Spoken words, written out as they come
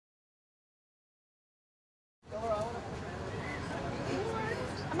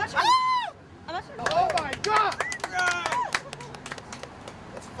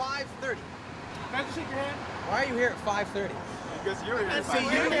Why are you here at 5:30? Because you were here at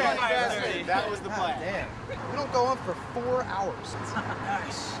 5:30. That was the plan. Damn. We don't go on for 4 hours.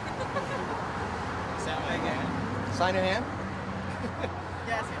 Nice. Sign my hand. Sign your hand?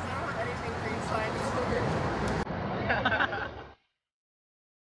 Yes, because I don't have anything green signed over.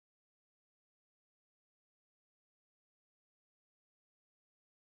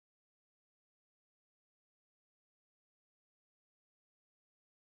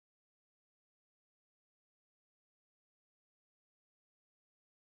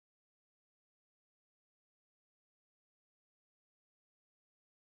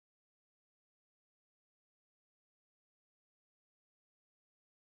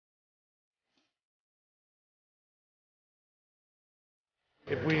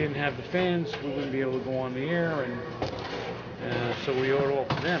 If we didn't have the fans, we wouldn't be able to go on the air, and so we owe it all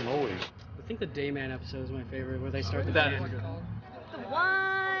to them always. I think the Dayman episode is my favorite, where they start the band. The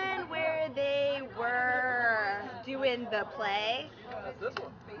one where they were doing the play. That's this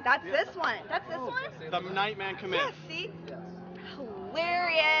one. That's this one. That's this one? The Nightman Cometh. Yeah, see?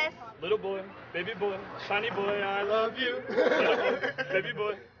 Hilarious. Little boy, baby boy, shiny boy, I love you. Little boy, baby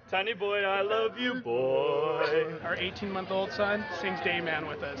boy, tiny boy, I love you, boy. Our 18-month-old son sings Dayman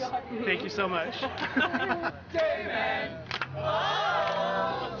with us. Thank you so much. Dayman,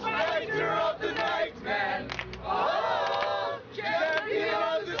 oh, fighter of the night, man. Oh, champion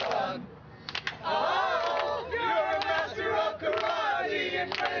of the sun. Oh, you're a master of karate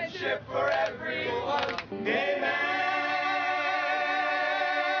and friendship for everyone. Dayman.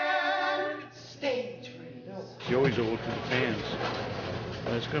 You always owe it to the fans.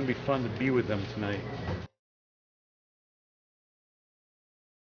 It's going to be fun to be with them tonight.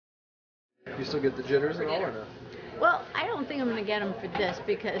 You still get the jitters and all or no? Well, I don't think I'm going to get them for this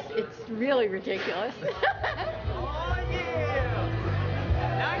because it's really ridiculous. Oh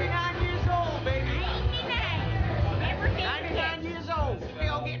yeah! 99 years old, baby. 99 years old.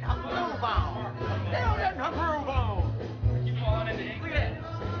 Still getting her groove on. Still getting her groove on. Keep falling into ink. Look at that.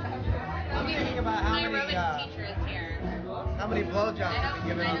 I'm thinking about how many blowjobs have been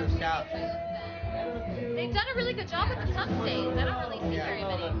given on this couch. They've done a really good job with the tuck stains. I don't really see very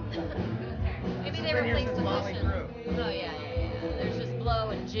many. Maybe they replaced the cushion. Oh yeah. There's just blow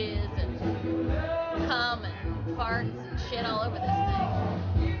and jizz and cum and farts and shit all over this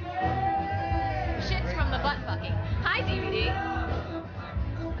thing. Shit's from the butt fucking. Hi, DVD.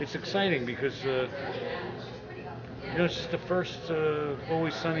 It's exciting because it's just the first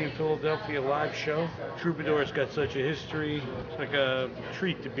Always Sunny in Philadelphia live show. Troubadour's got such a history. It's like a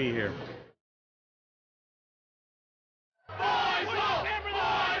treat to be here.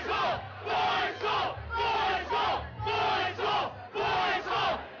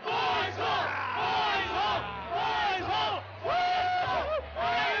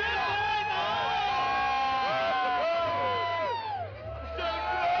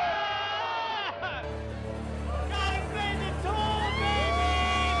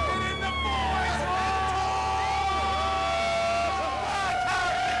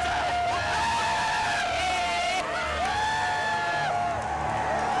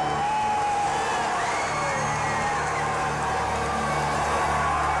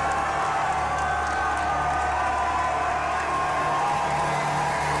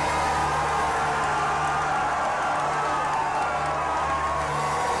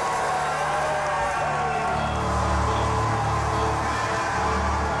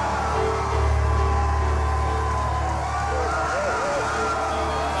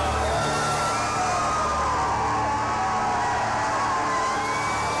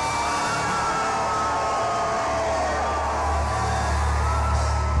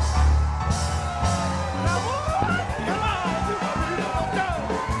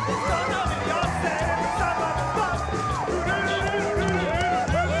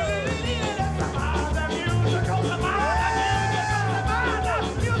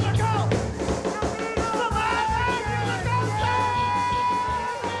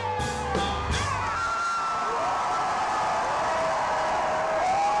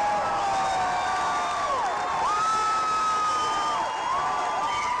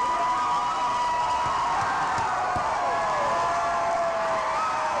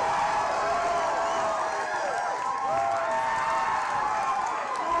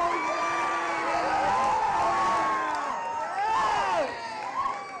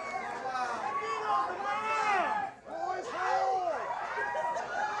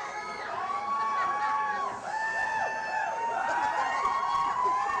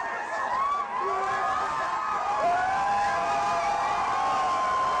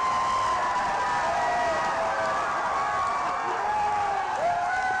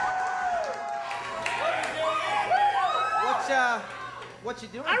 What you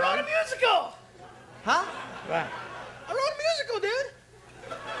doing, I wrote a musical! Huh? Wow. I wrote a musical, dude!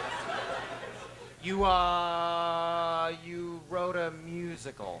 You wrote a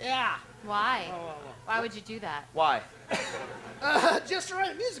musical. Yeah. Why? Why would you do that? Why? Just to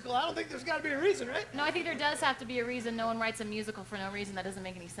write a musical. I don't think there's got to be a reason, right? No, I think there does have to be a reason. No one writes a musical for no reason. That doesn't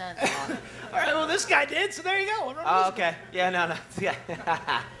make any sense. All right, well, this guy did, so there you go. I wrote a Oh, musical. okay. Yeah, no. Yeah.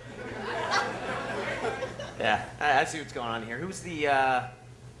 Yeah, I see what's going on here. Who's the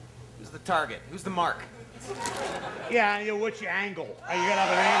target? Who's the mark? Yeah, you know, what's your angle? You gotta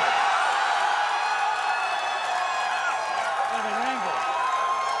have an angle. Have an angle.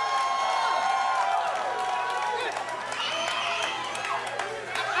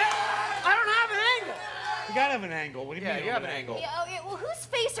 I don't have an angle. You gotta have an angle. What do you mean? You have an angle. Yeah, okay, well, whose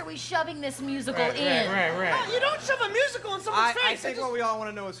face are we shoving this musical Right, in? right. You don't shove a musical in someone's I face. think what we all want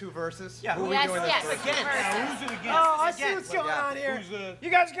to know is who versus. Yeah, who Yes, are we doing yes. this versus? Yeah, who's it against? Oh, I see Again, what's but going yeah. on here. Who's the- You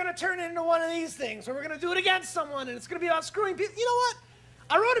guys are going to turn it into one of these things, where we're going to do it against someone, and it's going to be about screwing people. You know what?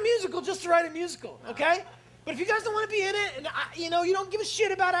 I wrote a musical just to write a musical, okay? But if you guys don't want to be in it, and you don't give a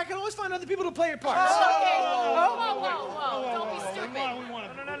shit about it, I can always find other people to play your parts. Okay. Oh. Whoa. Don't be stupid.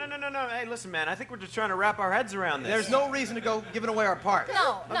 No. Hey, listen, man. I think we're just trying to wrap our heads around this. There's no reason to go giving away our parts.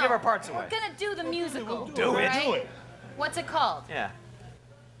 No. Don't give our parts away. We're gonna do the musical. Do it. right? Do it. What's it called? Yeah.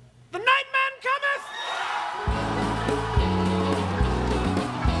 The Nightman Cometh!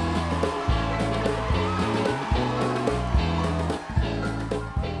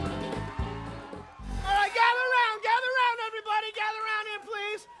 All right, gather around, everybody. Gather around here,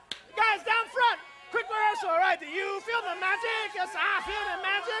 please. Guys, down front. Quick rehearsal. All right, do you feel the magic? Yes, I feel the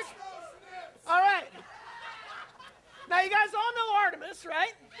magic. All right. Now, you guys all know Artemis,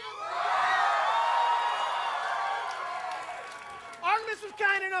 right? Artemis was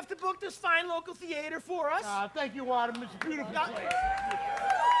kind enough to book this fine local theater for us. Thank you, Autumn. It's a beautiful place.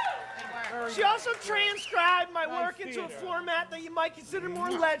 She also transcribed my Nice work into a theater. format that you might consider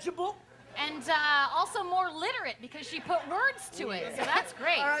more legible. And also more literate because she put words to it. So that's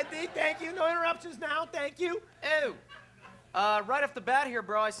great. All right, Dee, thank you. No interruptions now. Thank you. Ew. Right off the bat here,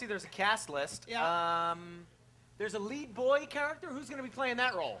 bro, I see there's a cast list. Yeah. There's a lead boy character. Who's going to be playing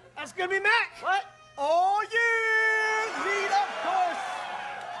that role? That's gonna be Mac. What? Oh, yeah! Lead, of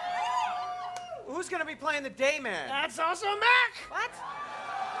course! Who's going to be playing the day man? That's also Mac. What?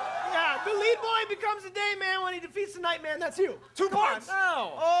 Yeah, the lead boy becomes the day man when he defeats the night man. That's you. 2 parts!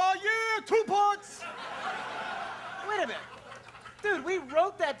 No. Oh, yeah! 2 parts! Wait a minute. Dude, we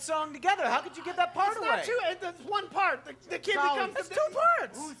wrote that song together. How could you give that part It's away? not two. It's one part. The kid becomes That's the 2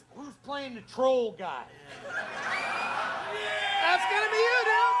 parts. Who's playing the troll guy? That's gonna be you,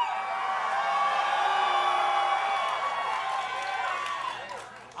 dude.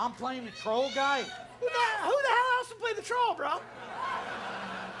 I'm playing the troll guy? Who the hell else would play the troll, bro?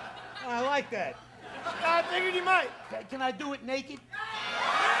 I like that. I figured you might. Can I do it naked?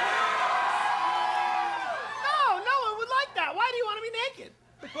 No one would like that. Why do you want to be naked?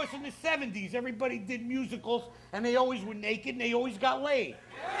 Because in the 70s, everybody did musicals, and they always were naked, and they always got laid.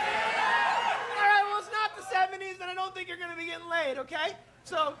 All right, well, it's not the 70s, and I don't think you're going to be getting laid, okay?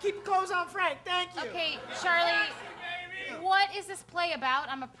 So keep your clothes on, Frank. Thank you. Okay, Charlie, what is this play about?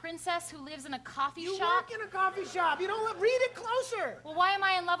 I'm a princess who lives in a coffee You shop. work in a coffee shop. You don't read it closer. Well, why am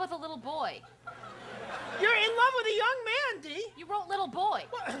I in love with a little boy? You're in love with a young man, Dee. You wrote little boy.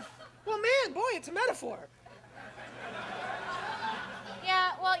 Well, man, boy, it's a metaphor.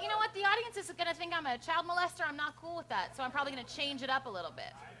 Yeah, well, you know what? The audience is going to think I'm a child molester. I'm not cool with that, so I'm probably going to change it up a little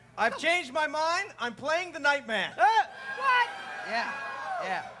bit. I've changed my mind. I'm playing the Nightman. What? Yeah.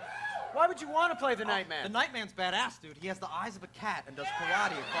 Why would you want to play the night man? The Nightman's badass, dude. He has the eyes of a cat and does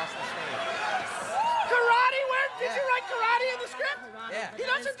karate across the stage. Karate? Where did you write karate in the script? Yeah. He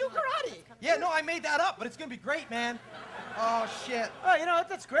doesn't do karate. Yeah, no, I made that up, but it's gonna be great, man. Oh, shit. Oh, you know what?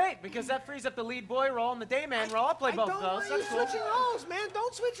 That's great because that frees up the lead boy role and the day man role. I'll play both I of don't those. want you That's cool. switching roles, man.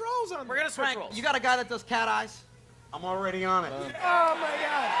 Don't switch roles on me. We're gonna switch Frank, roles. you got a guy that does cat eyes? I'm already on it. Oh, my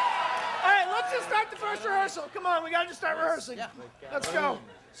God. All right, let's just start the first rehearsal. Come on, we got to just start rehearsing. Yeah. Let's go.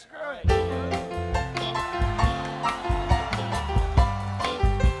 Screw it.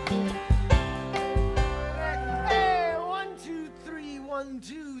 Hey, 1, 2, 3, 1,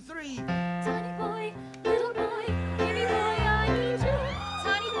 2, 3. Tiny boy, little boy, baby boy, I need you.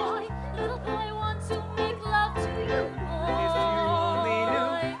 Tiny boy, little boy, want to make love to you,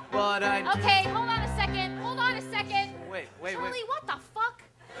 boy. What I do. Okay, hold on a second. Hold on a second. Wait. Charlie, what the fuck?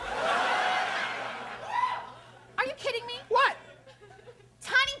 Are you kidding me? What?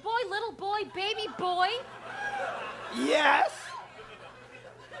 Tiny boy, little boy, baby boy? Yes.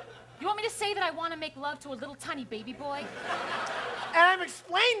 You want me to say that I want to make love to a little tiny baby boy? And I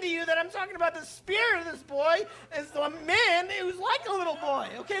explain to you that I'm talking about the spirit of this boy as the man who's like a little boy.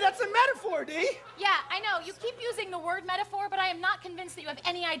 Okay, that's a metaphor, D. Yeah, I know. You keep using the word metaphor, but I am not convinced that you have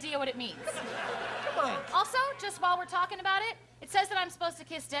any idea what it means. Come on. Also, just while we're talking about it, it says that I'm supposed to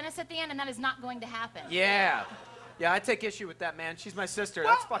kiss Dennis at the end, and that is not going to happen. Yeah. Yeah, I take issue with that, man. She's my sister.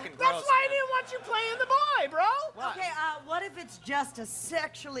 Well, That's fucking gross. That's why I man. didn't want you playing the boy, bro. What? Okay, what if it's just a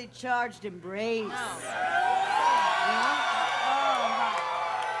sexually charged embrace? No.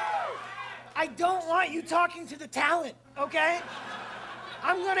 I don't want you talking to the talent, okay?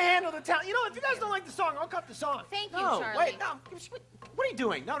 I'm gonna handle the talent. You know, if you guys don't like the song, I'll cut the song. Thank you, No, Charlie. wait, no. What are you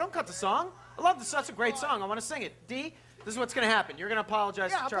doing? No, don't cut the song. I love this. That's a great song. I want to sing it. D, this is what's going to happen. You're going to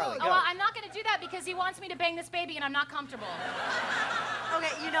apologize to Charlie. Oh, well, I'm not going to do that because he wants me to bang this baby, and I'm not comfortable. Okay,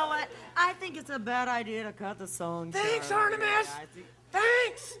 you know what? I think it's a bad idea to cut the song. Thanks, Charlie. Artemis.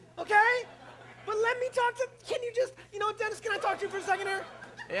 Thanks, okay? But let me talk to, can you just, you know what, Dennis, can I talk to you for a second here?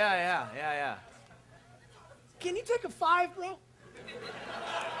 Yeah. Can you take a 5, bro?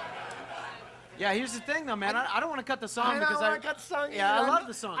 Yeah, here's the thing, though, man. I don't want to cut the song I because don't want to cut the song. Yeah, either. I love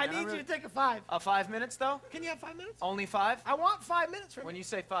the song. I man. need really... you to take a 5. 5 minutes, though? Can you have 5 minutes? Only 5? I want 5 minutes from When you. you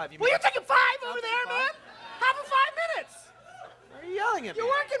say 5, you Will mean... you take a 5 I'll over take there, a 5. man? Have a 5 minutes. Why are you yelling at me?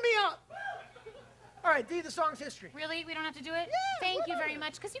 You're working me up. All right, D, the song's history. Really? We don't have to do it? Yeah, Thank you whatever. very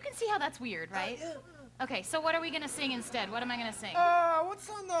much, because you can see how that's weird, right? Yeah. Okay, so what are we going to sing instead? What am I going to sing? What's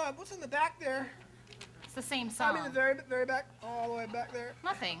in the back there? It's the same I song. mean, the very, very back, all the way back there.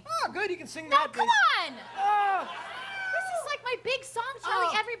 Nothing. Oh, good, you can sing No, that. come D. on! Oh, This is like my big song,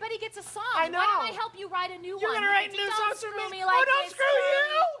 Charlie. Oh. Everybody gets a song. I know. Why don't I help you write a new you're one? gonna write You new don't songs for screw me? like Oh, don't this, screw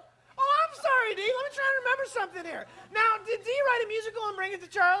Charlie. you! Oh, I'm sorry, D. Let me try to remember something here. Now, did D write a musical and bring it to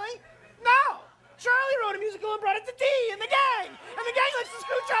Charlie? No. Charlie wrote a musical and brought it to D and the gang. And the gang likes to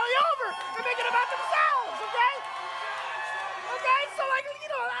screw Charlie over and make it about themselves, okay? Okay, so like, you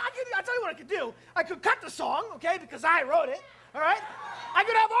know, I'll tell you what I could do. I could cut the song, okay, because I wrote it, all right? I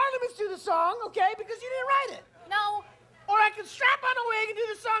could have Artemis do the song, okay, because you didn't write it. No. Or I could strap on a wig and do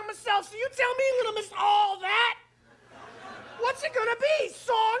the song myself. So you tell me, little miss, all that. What's it gonna be,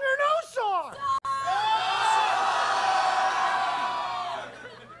 song or no song?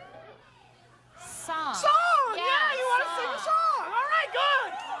 Song. Song! Yeah, you want to sing a song. song. All right, good.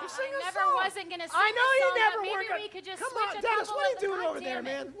 You sing I a never song. wasn't gonna sing I know a you song, never but maybe were. we could just Come switch on, a Dennis, couple what are you of the doing over God there, damn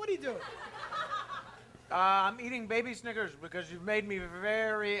it. man? What are you doing? I'm eating baby Snickers because you've made me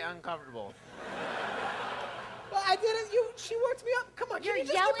very uncomfortable. Well, I didn't. She worked me up. Come on, You're can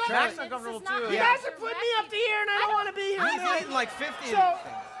you just yelling get back? Jack's at me. This uncomfortable is not too. You Yeah. guys are putting me up to here, and I don't want to be here. He's man. eating like 50 So, of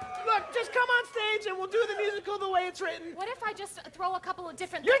these things. look, just come on stage, and we'll do the musical the way it's written. What if I just throw a couple of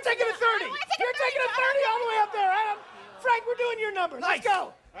different You're things taking a in 30. I wanna take You're taking a 30 all the way up there. Frank, we're doing your number. Let's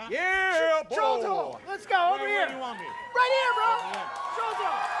go. Yeah, Troll Toll. Let's go over here. Where do you want me? Right here, bro. Troll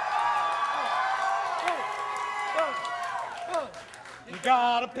Toll. You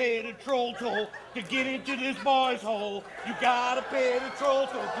gotta pay the troll toll to get into this boy's hole. You gotta pay the troll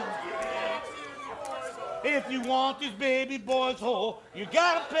toll to get in. If you want this baby boy's hole, you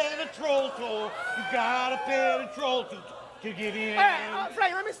gotta pay the troll toll. You gotta pay the troll toll to get in. All right,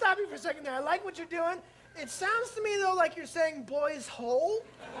 Frank, let me stop you for a second there. I like what you're doing. It sounds to me, though, like you're saying boy's hole.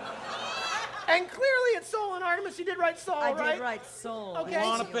 And clearly it's soul and Artemis. You did write soul, I right? did write soul. Okay. You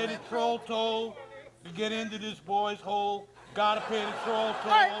wanna pay the troll toll to get into this boy's hole? Gotta pay the troll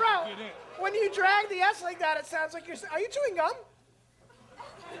toll All right, to bro. get in. When you drag the S like that, it sounds like you're... Are you chewing gum?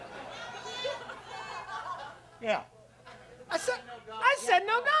 Yeah. I said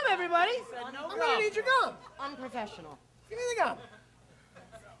no gum, everybody. I'm gonna need your gum. Unprofessional. Give me the gum.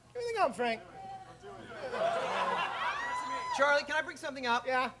 Give me the gum, Frank. Charlie, can I bring something up?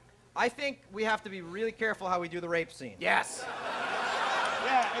 Yeah. I think we have to be really careful how we do the rape scene. Yes.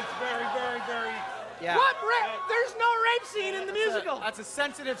 Yeah, it's very, very, very... Yeah. What rape? There's no rape scene in the musical. That's a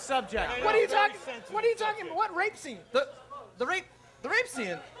sensitive subject. What are you Very talking? sensitive What are you talking subject. about? What rape scene? The rape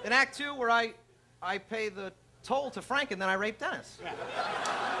scene in Act 2 where I pay the toll to Frank and then I rape Dennis. Yeah.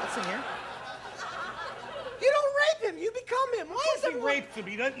 That's in here. You don't rape him. You become him. Why is He everyone... rapes him.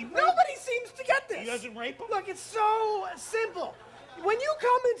 He doesn't, he rapes Nobody seems to get this. He doesn't rape him? Look, it's so simple. When you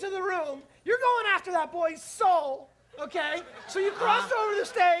come into the room, you're going after that boy's soul, okay? So you cross over the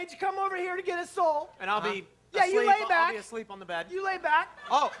stage, come over here to get his soul. And I'll be Yeah, asleep. you lay I'll back. be asleep on the bed. You lay back.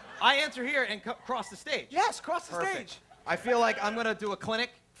 Oh, I enter here and cross the stage. Yes, cross the Perfect. stage. I feel like I'm gonna do a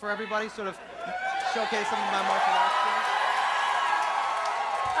clinic for everybody, sort of showcase some of my martial arts skills.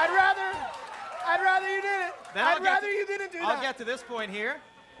 I'd rather you did it. Then I'd rather you didn't do that. I'll get to this point here.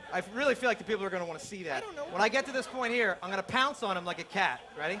 I really feel like the people are going to want to see that. I don't know. When I get to this point here, I'm going to pounce on him like a cat.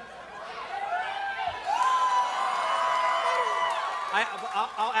 Ready?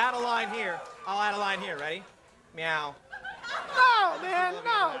 I'll add a line here. I'll add a line here. Ready? Meow. No, man,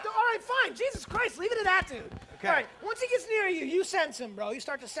 no. All right, fine. Jesus Christ, leave it at that, dude. Okay. All right, once he gets near you, you sense him, bro. You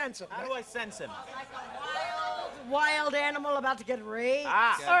start to sense him. How do I sense him? Like a wild animal about to get raped. All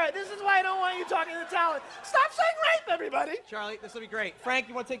right, this is why I don't want you talking to the talent. Stop saying rape, everybody. Charlie, this will be great. Frank,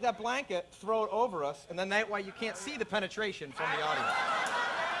 you want to take that blanket, throw it over us, and then that way you can't see the penetration from the audience.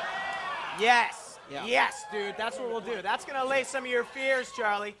 Yes. Yeah. Yes, dude. That's what we'll do. That's going to allay some of your fears,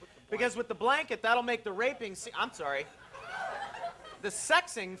 Charlie. Because with the blanket, that'll make the raping I'm sorry. The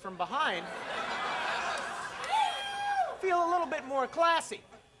sexing from behind feel a little bit more classy.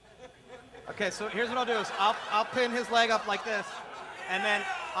 Okay, so here's what I'll do is I'll pin his leg up like this, and then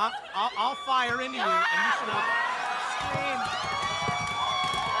I'll fire into you, and you should Scream.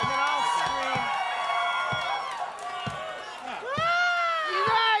 And then I'll scream. You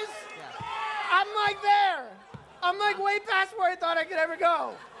guys, I'm like there. I'm like way past where I thought I could ever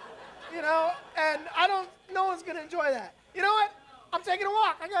go. You know, and no one's gonna enjoy that. You know what? I'm taking a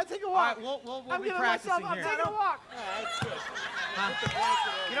walk. I gotta take a walk. All right, we'll I'm be giving practicing myself, here. I'm taking a walk.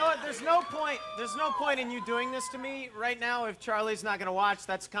 You know what? There's no point in you doing this to me right now if Charlie's not going to watch.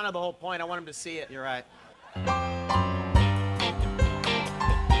 That's kind of the whole point. I want him to see it. You're right.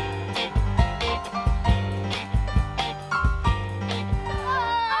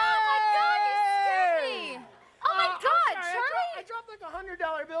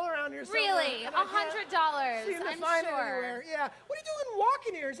 $100 bill around here somewhere. Really? $100? I'm I'm sure. Anywhere. Yeah. What are you doing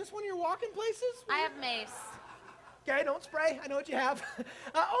walking here? Is this one of your walking places? I have mace. Okay, don't spray. I know what you have.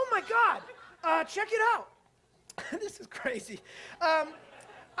 Oh my God! Check it out. This is crazy. I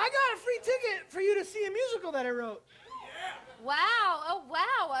got a free ticket for you to see a musical that I wrote. Wow! Oh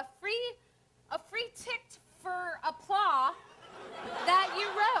wow! A free ticket for applause that you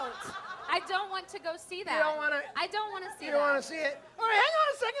wrote. I don't want to go see that. You don't want to. I don't want to see that. You don't want to see it. All right, hang on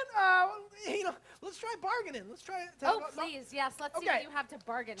a second. You know, let's try bargaining. Let's try it. Oh please, yes. Let's see what you have to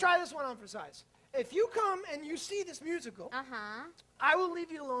bargain. Try this one on for size. If you come and you see this musical, I will leave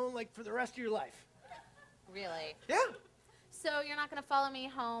you alone like for the rest of your life. Really? Yeah. So you're not going to follow me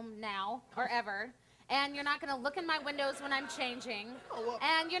home now or ever, and you're not going to look in my windows when I'm changing,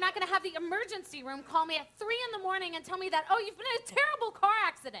 and you're not going to have the emergency room call me at 3 in the morning and tell me that, oh, you've been in a terrible car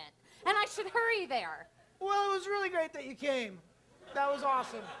accident, and I should hurry there. Well, it was really great that you came. That was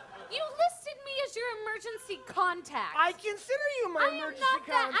awesome. You listed me as your emergency contact. I consider you my emergency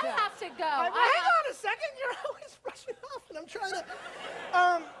contact. I have to go. Hang on a second. You're always rushing off, and I'm trying to.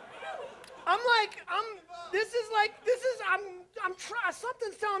 I'm trying.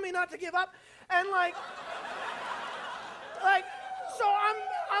 Something's telling me not to give up, and so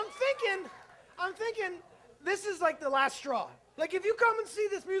I'm thinking, this is like the last straw. Like if you come and see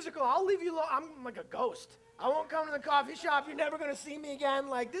this musical, I'll leave you alone. I'm like a ghost. I won't come to the coffee shop. You're never gonna see me again.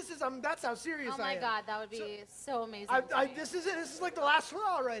 Like this is, that's how serious I am. Oh my God, that would be so amazing. This is it. This is like the last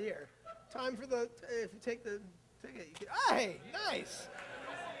straw right here. Time for the. If you take the ticket, you can. Hey, nice.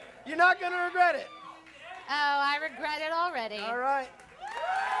 You're not gonna regret it. Oh, I regret it already. All right.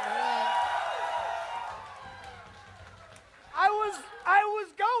 I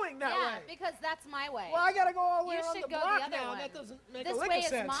was going that way. Yeah, because that's my way. Well, I gotta go all the way around should the go block the other now. one. That doesn't make This a lick way of is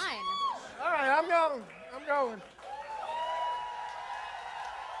sense. mine. All right, I'm going. I'm going.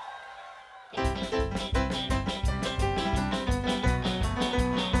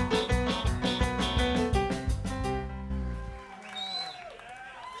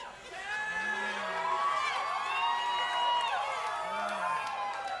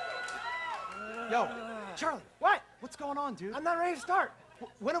 Yo, Charlie. What? What's going on, dude? I'm not ready to start.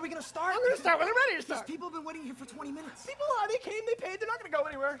 When are we gonna start? I'm gonna start when I'm ready to start. These people have been waiting here for 20 minutes. People are. They came. They paid. They're not gonna go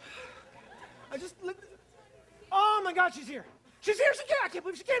anywhere. Oh my God, she's here. She's here. She came. I can't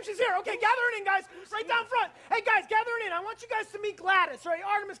believe she came. She's here. Okay, gather it in, guys. Right down front. Hey, guys, gather it in. I want you guys to meet Gladys. Right,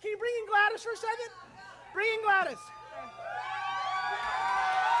 Artemis, can you bring in Gladys for a second? Bring in Gladys.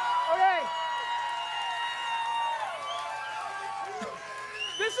 Okay.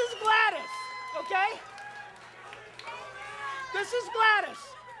 This is Gladys. Okay. This is Gladys.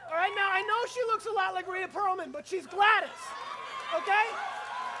 All right, now I know she looks a lot like Rhea Perlman, but she's Gladys. Okay?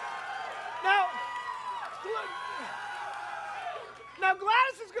 Now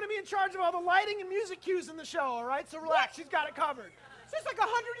Gladys is going to be in charge of all the lighting and music cues in the show, all right? So relax, she's got it covered. She's like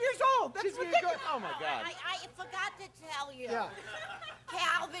 100 years old. That's ridiculous. Oh my God. I forgot to tell you. Yeah.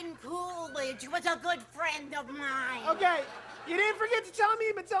 Calvin Coolidge was a good friend of mine. Okay, you didn't forget to tell me.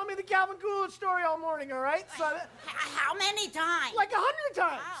 You've been telling me the Calvin Coolidge story all morning, all right? So How many times? like 100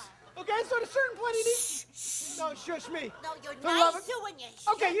 times. Okay, so at a certain point, you need. Don't shush me. No, you're For the love nice of- when you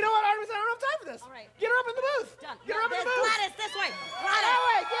Okay, you know what, Artemis? I don't have time for this. All right. Get her up in the booth. Done. Get her up in the booth. Gladys, this way. Gladys. That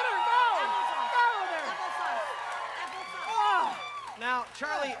way. Get her. Go. Applesauce. Go there. Applesauce. Applesauce. Oh. Now,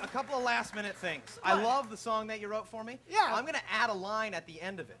 Charlie, a couple of last-minute things. I love the song that you wrote for me. Yeah. I'm gonna add a line at the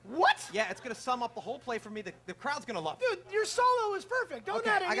end of it. What? Yeah, it's gonna sum up the whole play for me. The crowd's gonna love it. Dude, your solo is perfect. Don't Okay,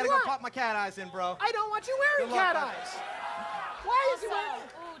 add any I gotta go line. pop my cat eyes in, bro. I don't want you wearing Good luck, cat bud. eyes. Why is he Also, wearing...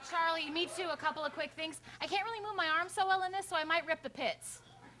 ooh, Charlie, me too. A couple of quick things. I can't really move my arms so well in this, so I might rip the pits.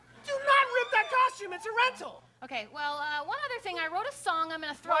 Do not rip that costume. It's a rental. Okay, well, one other thing. I wrote a song. I'm going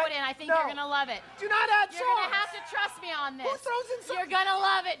to throw What? it in. I think No. you're going to love it. Do not add You're songs. going to have to trust me on this. Who throws in songs? You're going to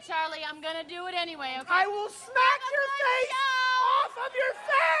love it, Charlie. I'm going to do it anyway, okay? I will smack your face off of your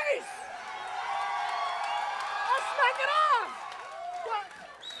face. I'll smack it off. What?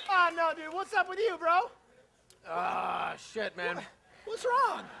 Oh, no, dude. What's up with you, bro? Ah, shit, man. What's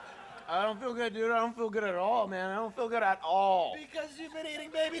wrong? I don't feel good, dude. I don't feel good at all, man. I don't feel good at all. Because you've been eating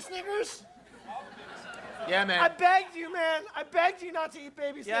baby Snickers? Yeah, man. I begged you, man. I begged you not to eat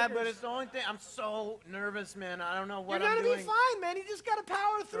baby Yeah, Snickers. but it's the only thing. I'm so nervous, man. I don't know what You're I'm gonna doing. be fine, man. You just gotta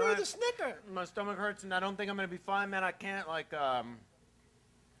power through Right. the Snicker. My stomach hurts, and I don't think I'm gonna be fine, man. I can't, like,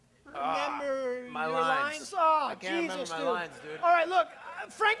 Remember my your lines. Oh, I can't Jesus, remember my dude. lines, dude. All right, look.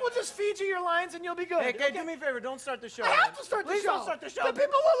 Frank will just feed you your lines, and you'll be good. Hey, okay? do me a favor. Don't start the show. I man. have to start the Please show. don't start the show. The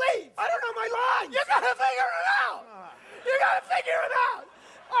people will leave. I don't know my lines. You gotta figure it out. You gotta figure it out.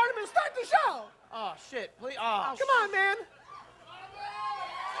 Artemis, start the show. Oh, shit. Please. Oh, Come on, man.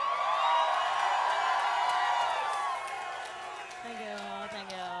 Thank you,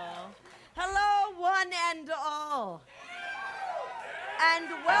 thank you. Hello, one and all. And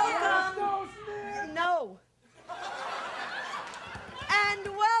welcome. No. And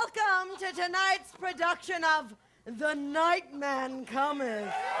welcome to tonight's production of The Nightman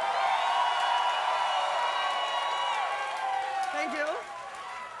Cometh. Thank you.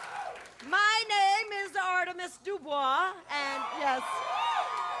 My name is Artemis Dubois, and yes.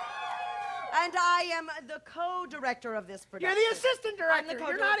 And I am the co-director of this production. You're the assistant director. I'm the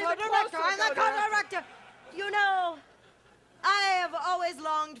You're not even close to co-director. I'm the co-director. co-director. You know, I have always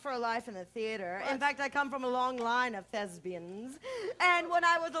longed for a life in the theater. In fact, I come from a long line of thespians. And when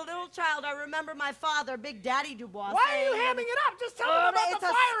I was a little child, I remember my father, Big Daddy Dubois. Why are you saying- hamming it up? Just tell them about it's the a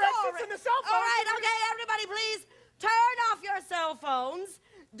fire story. exits and the cell phones. All right, okay, everybody, please turn off your cell phones.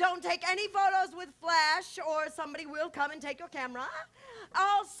 Don't take any photos with flash, or somebody will come and take your camera.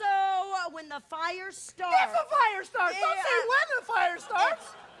 Also, when the fire starts. If the fire starts. Don't say when the fire starts.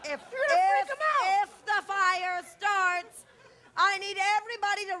 If You're gonna freak them out. If the fire starts, I need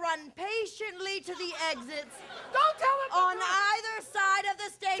everybody to run patiently to the exits. Don't tell them. On either side of the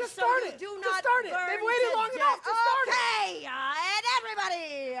stage, Just so start you it. do Just not start it. burn They've waited to long death. enough. Just start it. Okay, and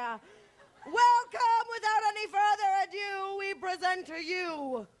everybody, welcome. Without any further ado, we present to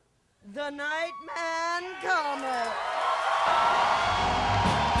you The Nightman Cometh.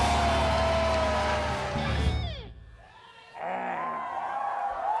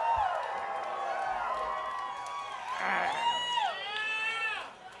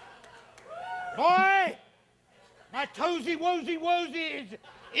 Boy, my toesy woesy woesy is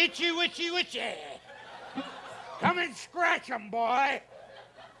itchy witchy witchy. Come and scratch 'em, boy.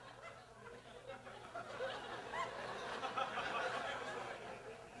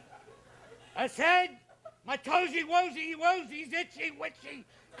 I said, my toesy woesy woesy's itchy witchy.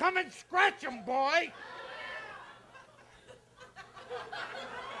 Come and scratch 'em, boy.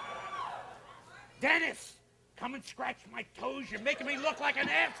 Dennis, come and scratch my toes. You're making me look like an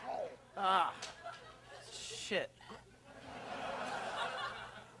asshole. Ah. Shit.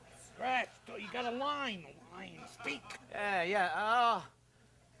 Scratch. You got a line. Speak. Yeah.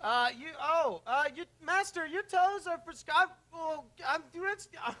 You, Master, your toes are prescribed. Oh, I'm doing.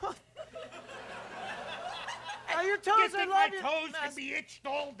 Your toes You are think my lovely, toes can Master. be itched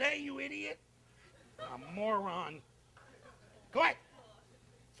all day, you idiot? A moron. Go ahead.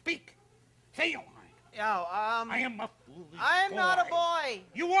 Speak. Say your mind. I am a foolish I am boy. not a boy.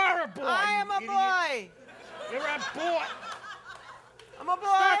 You are a boy. I am you a idiot. boy. You're a boy. I'm a boy.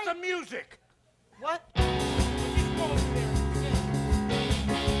 Start the music. What?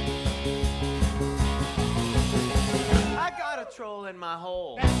 I got a troll in my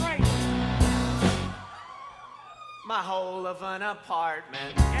hole. That's right. My hole of an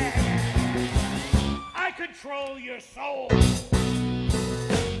apartment. I control your soul.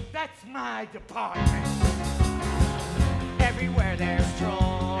 That's my department. Everywhere there's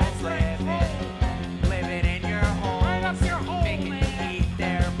trolls living in your holes. Right up your hole, Making man. you eat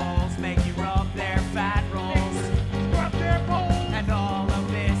their bowls, make you rub their fat rolls. Rub their bowl. And all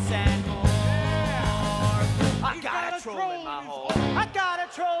of this and more.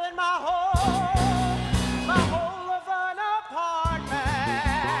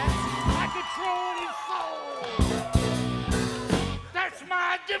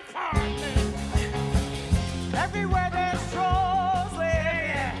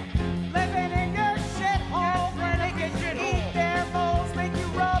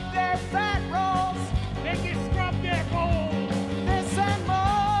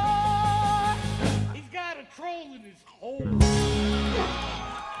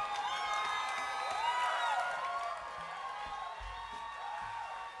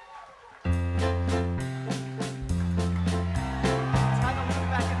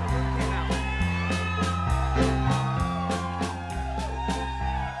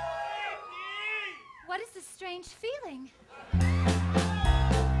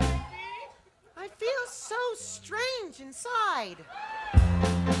 inside?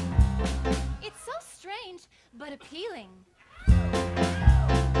 It's so strange, but appealing. I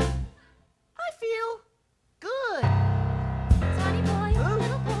feel good. Tiny boy,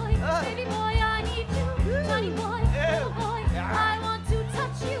 little boy, baby boy, I need you. Tiny boy, little boy, I want to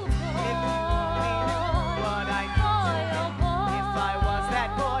touch you, boy. What I need to do if I was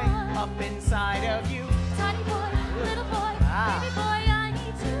that boy up inside of you. Tiny boy, little boy, baby boy, I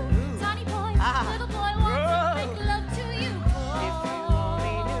need you. Tiny boy, little boy, want to make love to you, boy. If you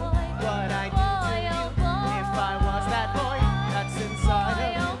only knew what I need to do if I was that boy that's inside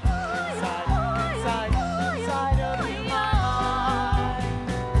of you. Inside of you, my heart.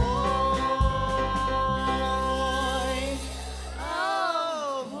 Boy.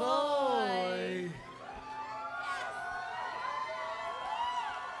 Oh, boy.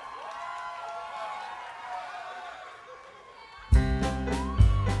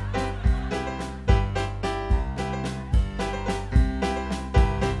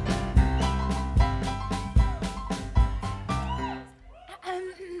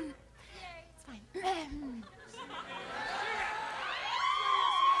 It's fine.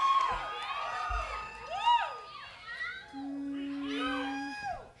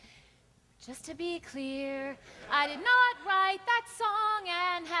 Just to be clear, I did not write that song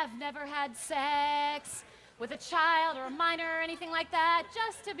and have never had sex with a child or a minor or anything like that.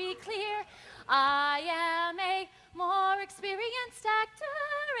 Just to be clear, I am a more experienced actor,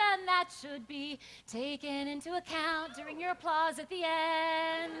 and that should be taken into account during your applause at the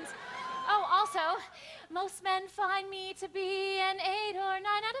end. Oh, also, most men find me to be an 8 or 9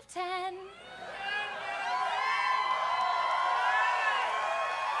 out of 10.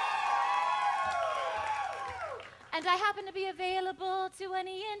 And I happen to be available to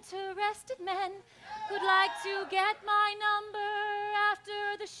any interested men who'd like to get my number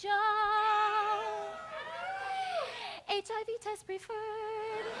after the show. HIV test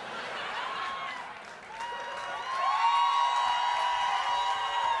preferred.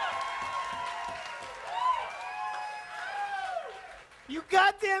 You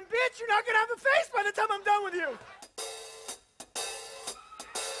goddamn bitch! You're not gonna have a face by the time I'm done with you!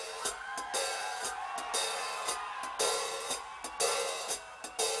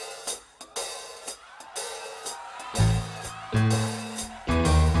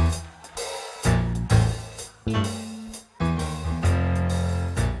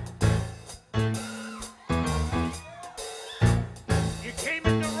 You came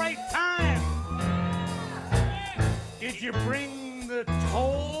at the right time. Did you bring the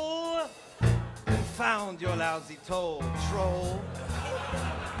toll? Confound your lousy toll, troll.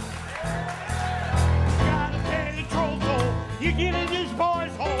 You gotta pay the troll toll. You get in this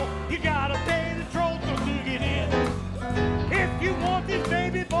boy's hole. You gotta pay the troll toll to get in. If you want this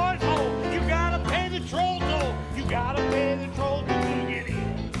baby boy's hole, you gotta pay the troll toll. You gotta pay the troll toll to get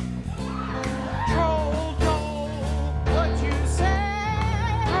in. Troll toll. What you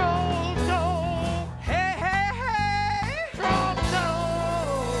say? Troll toll. Hey, hey, hey! Troll toll.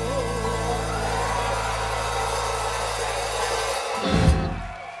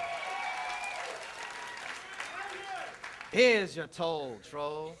 Here's your toll,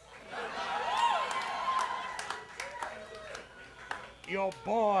 troll. Your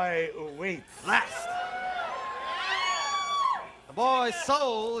boy waits. Last. The boy's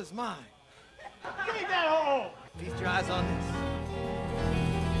soul is mine. Give me that hole. Feast your eyes on this.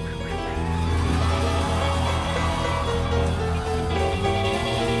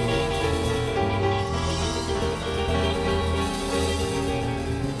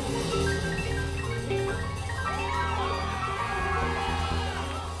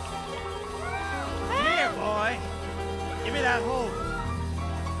 Come here, boy. Give me that hole.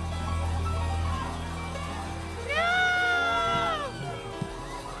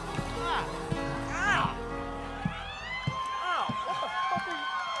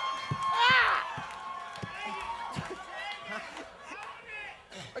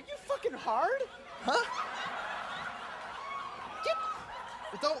 Are you fucking hard? Huh?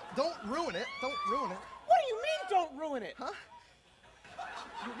 Don't ruin it. Don't ruin it. What do you mean, don't ruin it? Huh?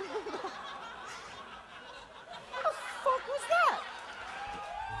 What the fuck was that?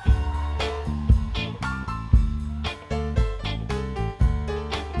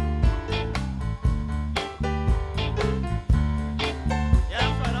 Yeah,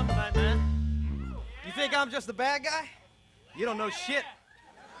 that's right. I'm the Nightman. You think I'm just the bad guy? You don't know shit.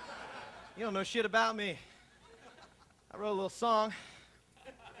 You don't know shit about me. I wrote a little song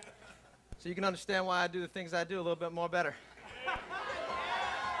so you can understand why I do the things I do a little bit more better.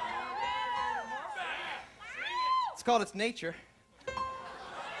 It's called It's Nature.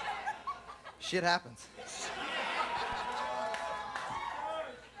 Shit happens.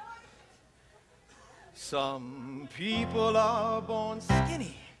 Some people are born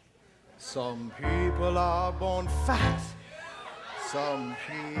skinny. Some people are born fat. Some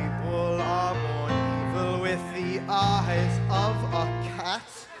people are born evil with the eyes of a cat.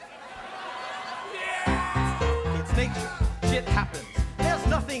 It's nature. Shit happens. There's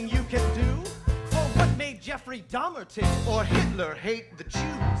nothing you can do. For what made Jeffrey Dahmer tick or Hitler hate the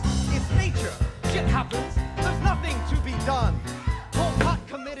Jews? It's nature. Shit happens. There's nothing to be done. Pol Pot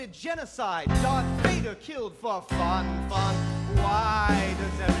committed genocide. Darth Vader killed for fun. Why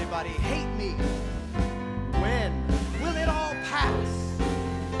does everybody hate me? When will it all pass?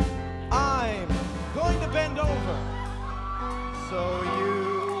 I'm going to bend over so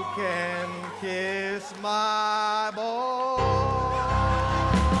you can kiss my balls.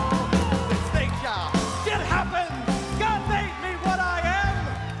 It's nature. Shit happens. God made me what I am.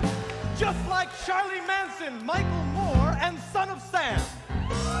 Just like Charlie Manson, Michael Moore, and Son of Sam.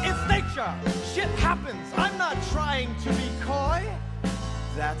 It's nature. Shit happens. I'm not trying to be coy.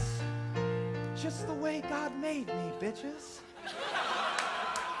 That's just the way God made me, bitches.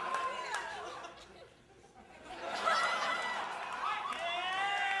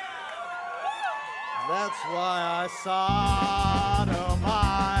 That's why I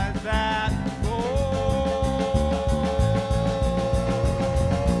sodomize that gold.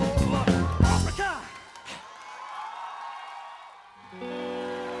 Africa!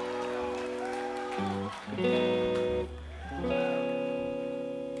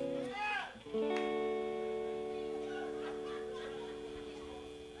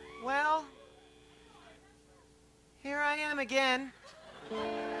 Well, here I am again.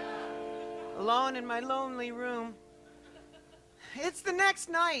 Alone in my lonely room. It's the next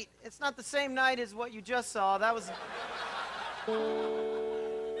night. It's not the same night as what you just saw. That was...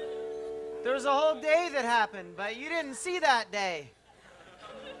 There was a whole day that happened, but you didn't see that day.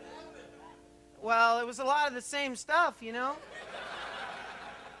 Well, it was a lot of the same stuff, you know?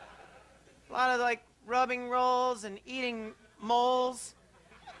 A lot of, like, rubbing rolls and eating moles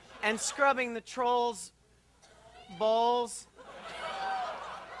and scrubbing the trolls' bowls.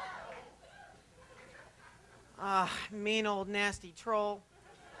 Ah, mean old nasty troll.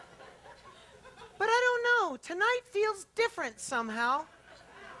 But I don't know. Tonight feels different somehow.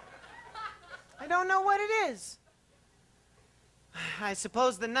 I don't know what it is. I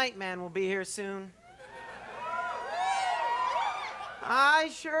suppose the Nightman will be here soon. I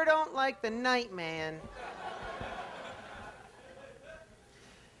sure don't like the Nightman.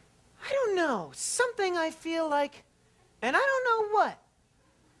 I don't know. Something I feel like, and I don't know what,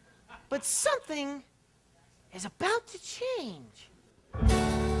 but something is about to change.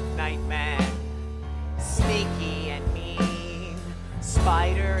 Nightman, sneaky and mean,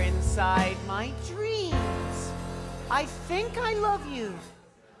 spider inside my dreams. I think I love you.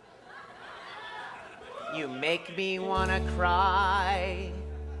 You make me wanna cry.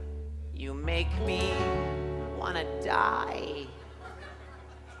 You make me wanna die.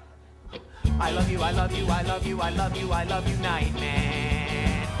 I love you, I love you, I love you, I love you, I love you,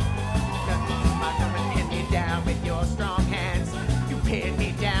 Nightman. 'Cause my woman pinned me down with your strong hands. You pinned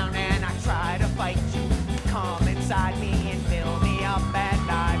me down and I try to fight you. You come inside me and fill me up and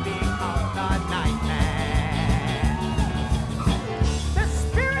I become the Nightman. The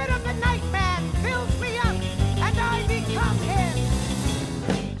spirit of the Nightman fills me up and I become him.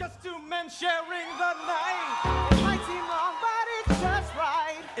 Just two men sharing the night. It might seem wrong, but it's just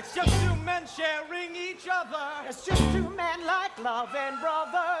right. It's just two men sharing each other. It's just two men like loving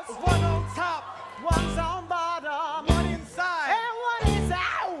brothers. One on top, one's on bottom, one inside, and one is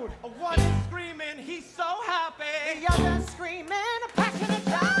out. One is screaming, he's so happy. The other's screaming, a passionate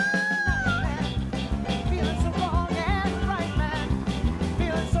Nightman. Feeling so wrong and right, man.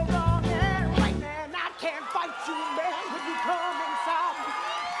 Feeling so wrong and right, man. I can't fight you, man, when you come inside.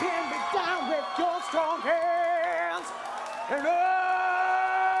 Pin me down with your strong hands. And the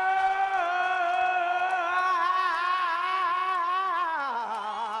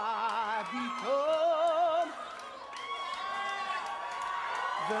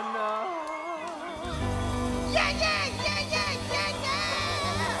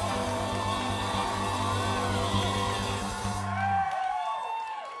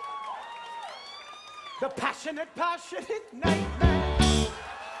passionate Nightman.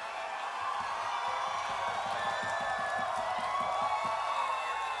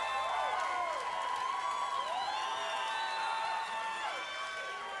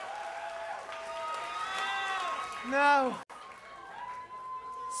 No.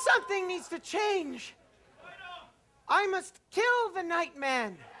 Something needs to change. I must kill the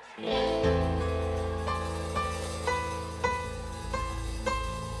Nightman.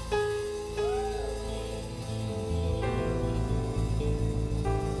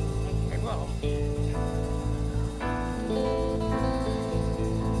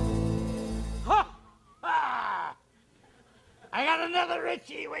 another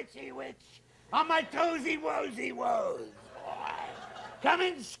itchy witchy witch on my toesy woesy woes, boy. Come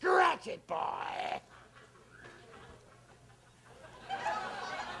and scratch it, boy.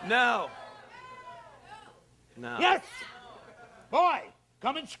 No. No. Yes! Boy,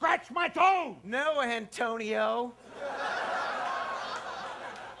 come and scratch my toe. No, Antonio.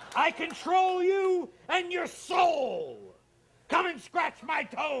 I control you and your soul. Come and scratch my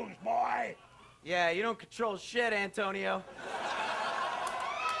toes, boy. Yeah, you don't control shit, Antonio.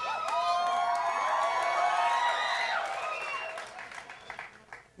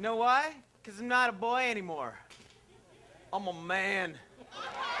 You know why? Because I'm not a boy anymore. I'm a man.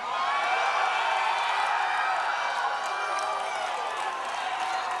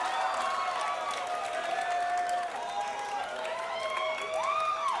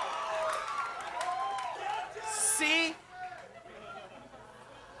 See?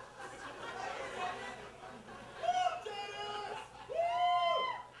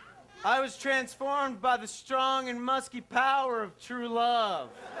 I was transformed by the strong and musky power of true love.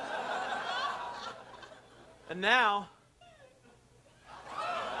 And now,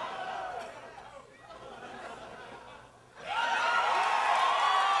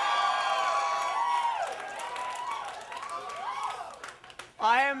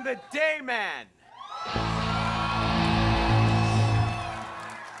 I am the Dayman.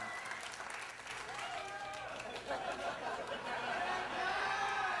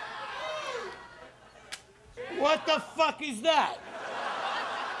 What the fuck is that?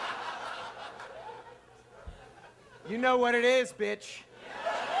 You know what it is, bitch.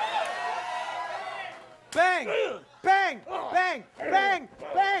 Bang! Bang! Bang! Bang!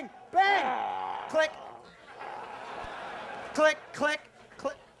 Bang! Bang! Click! Click, click,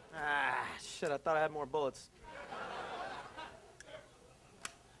 click. Ah, shit, I thought I had more bullets.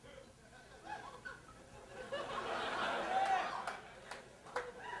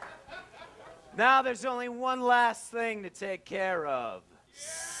 Now there's only one last thing to take care of.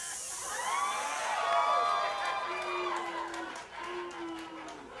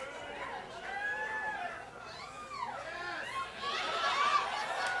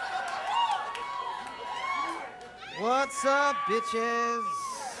 What's up, bitches?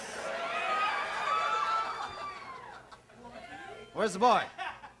 Where's the boy?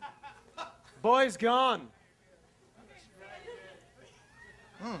 Boy's gone.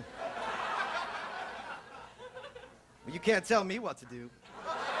 Well, you can't tell me what to do.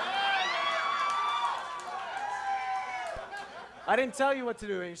 I didn't tell you what to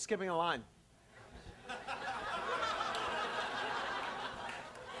do, and you're skipping a line.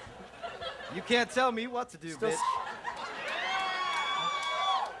 You can't tell me what to do, Still bitch.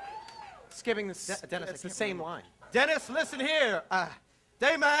 Skipping the Dennis, it's the same line. Dennis, listen here.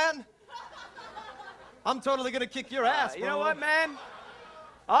 Dayman, I'm totally gonna kick your ass, bro. You know what, man?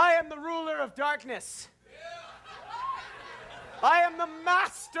 I am the ruler of darkness. I am the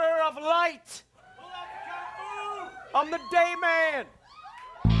master of light. I'm the Dayman.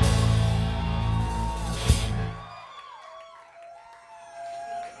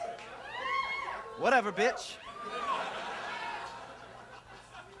 Whatever, bitch.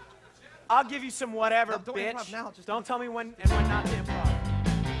 I'll give you some whatever, Don't bitch. improv now, just don't tell me when and when not to improv.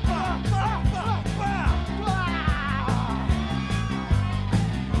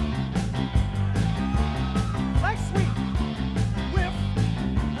 Like sweet. Whip.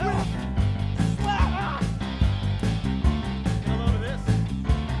 Whip. Slap. Get a load of this.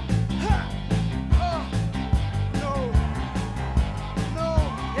 No. No.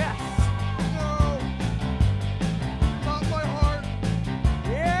 Yes. No. Not my heart.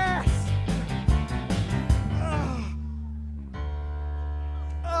 Yes.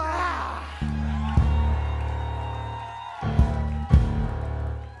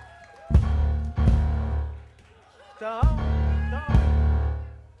 Don't.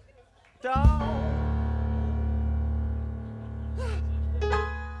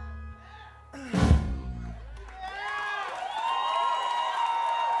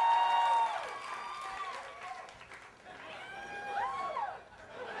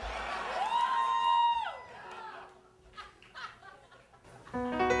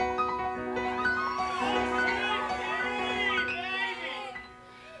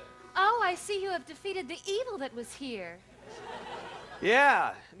 Oh, I see you have defeated the evil that was here.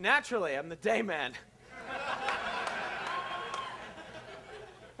 Yeah, naturally, I'm the Dayman.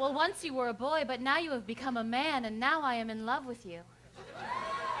 Well, once you were a boy, but now you have become a man, and now I am in love with you.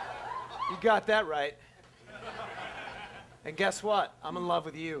 You got that right. And guess what? I'm in love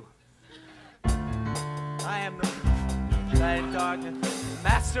with you. I am the light and darkness,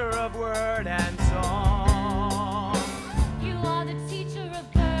 master of word and song. You are the teacher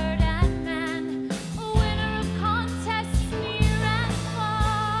of bird and man, a winner of contests near and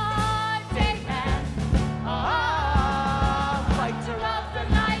far. Dayman, fighter of the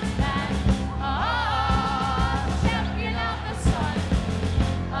night man, champion of the sun,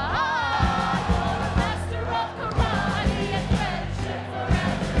 you're a master of karate and friendship for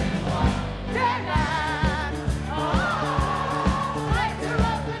everyone. Dayman, fighter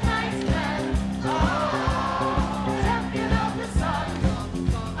of the night man, champion of the sun,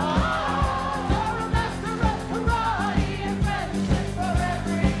 you're a master of karate and friendship for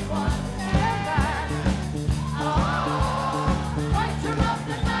everyone. Dayman, fighter of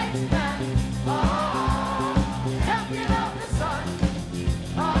the night man, champion of the sun,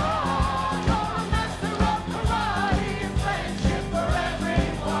 you're a master of karate and friendship for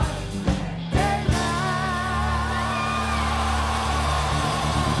everyone.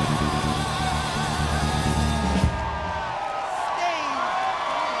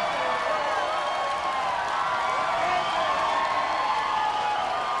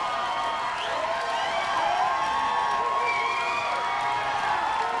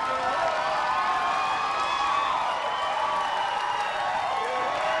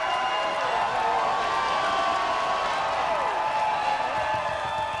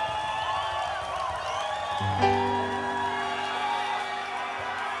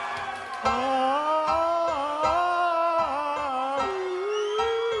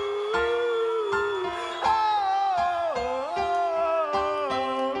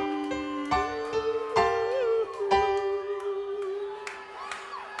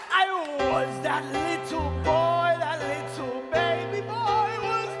 I was that little boy, that little baby boy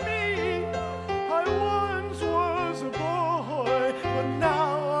was me. I once was a boy, but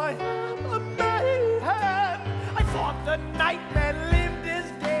now I am a man. I thought the nightman lived his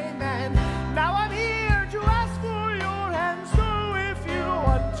day, man. Now I'm here to ask for your hand. So if you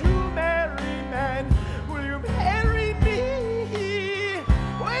want to marry, man, will you marry me?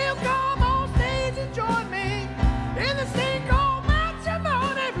 Will you come on stage and join me in the single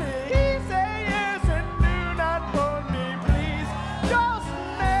matrimony? Please say yes and do not burn me. Please just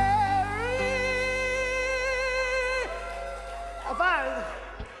marry. Fine.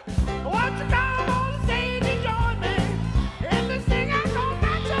 Won't you come on stage and join me in the single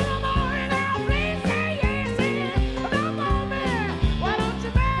matrimony? Now please say yes and don't burn me. Why don't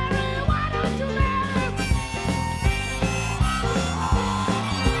you marry? Why don't you marry?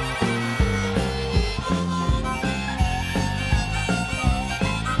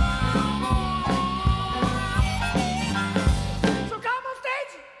 So come on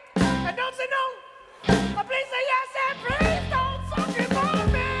stage and don't say no. But please say yes and please don't fucking bother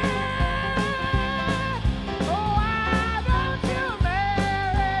me. Oh, why don't you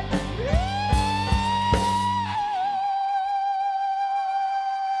marry me?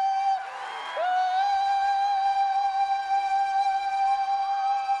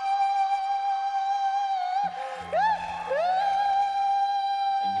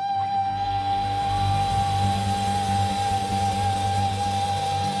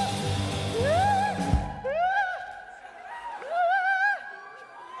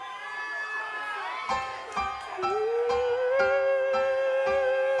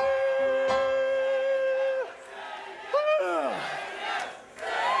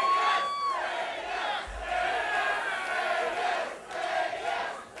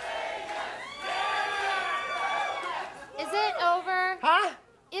 Is it over? Huh?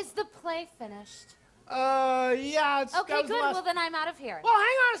 Is the play finished? Yeah, it's Okay, that was the good. last- Well, then I'm out of here. Well,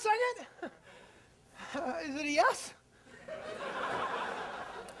 hang on a second. Is it a yes?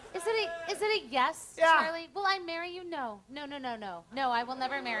 Is it a yes, Yeah. Charlie? Will I marry you? No. No, I will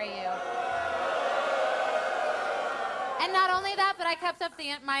never marry you. And not only that, but I kept up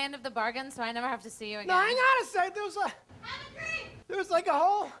my end of the bargain, so I never have to see you again. No, hang on a second. There was like a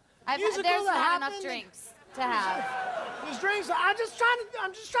whole musical There's that not happened. enough drinks to have. There's drinks. I'm just trying to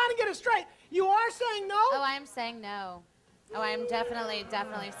get it straight. You are saying no? Oh, I am saying no. Oh, I am definitely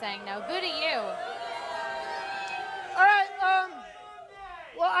saying no. Boo to you. All right.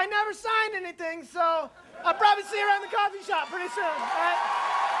 Well, I never signed anything, so I'll probably see you around the coffee shop pretty soon. All right.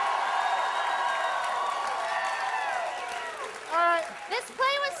 All right. This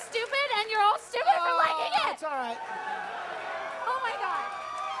play was stupid, and you're all stupid for liking it. It's all right. Oh my God.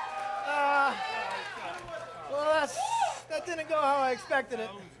 Well, that didn't go how I expected it.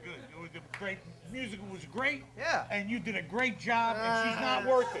 That was good. It was a great. Musical was great. Yeah. And you did a great job, and she's not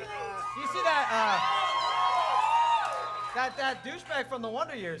worth it. You see that? That douchebag from the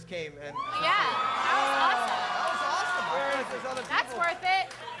Wonder Years came and. Yeah, that was awesome. That was awesome. Whereas there's other people. That's worth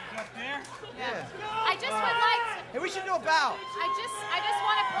it. up there. Yeah. I just would like to, Hey, we should do a bow. I just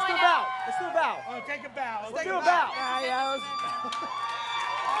want to Let's do point a bow. out. Let's do a bow. Oh, take a bow. Let's do a bow.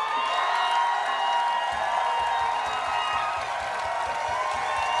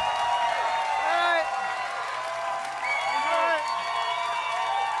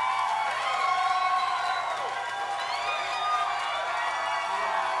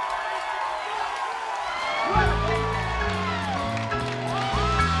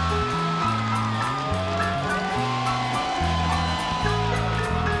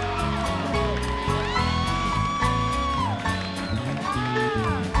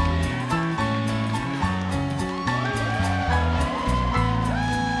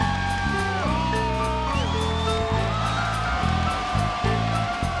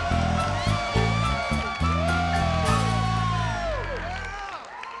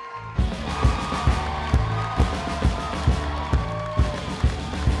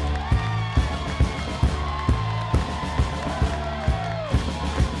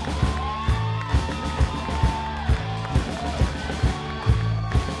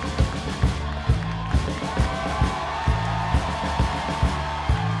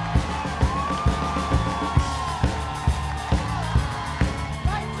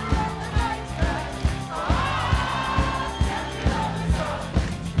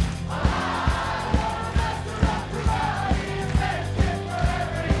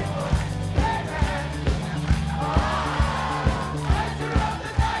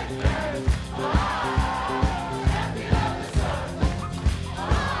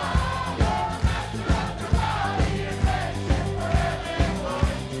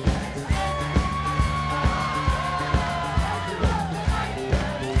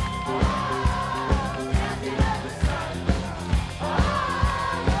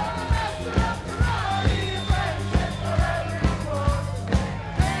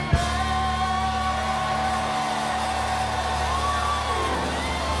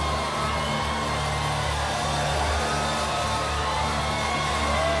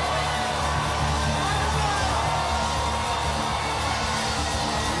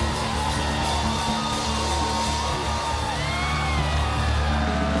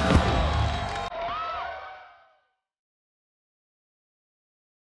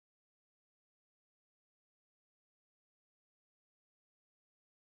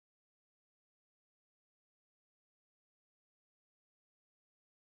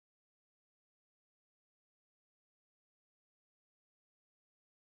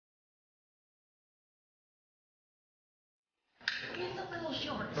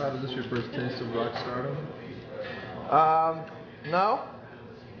 Rob, is this your first taste of rock stardom? No.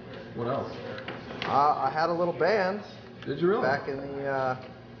 What else? I had a little band. Did you really? Back in the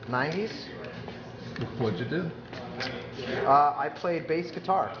 90s. What'd you do? I played bass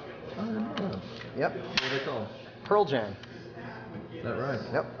guitar. Oh, I didn't know that. Yep. What are they called? Pearl Jam. Is that right?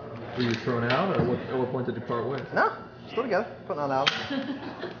 Yep. Were you thrown out, or at what point did you part ways? No, still together, putting on albums.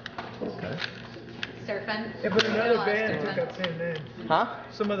 Okay. Surfing. Yeah, but another Still band surfing. took that same name. Huh?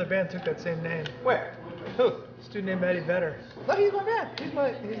 Some other band took that same name. Where? Who? A student named Eddie Vedder. No, he's my band.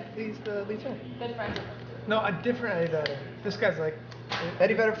 He's the lead singer. Good friends. No, a different Eddie Vedder. This guy's like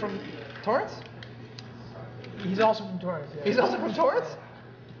Eddie Vedder from Torrance? he's also from Torrance. Yeah. He's also from Torrance?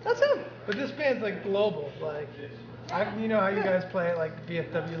 That's him. But this band's like global. Like, you know how you guys play at like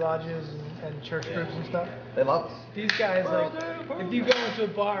VFW lodges and church groups and stuff? They love us. These guys, like, if you go into a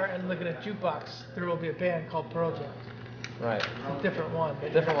bar and look at a jukebox, there will be a band called Pearl Jam. Right. A different one.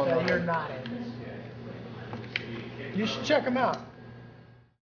 Different one. That you're not in. You should check them out.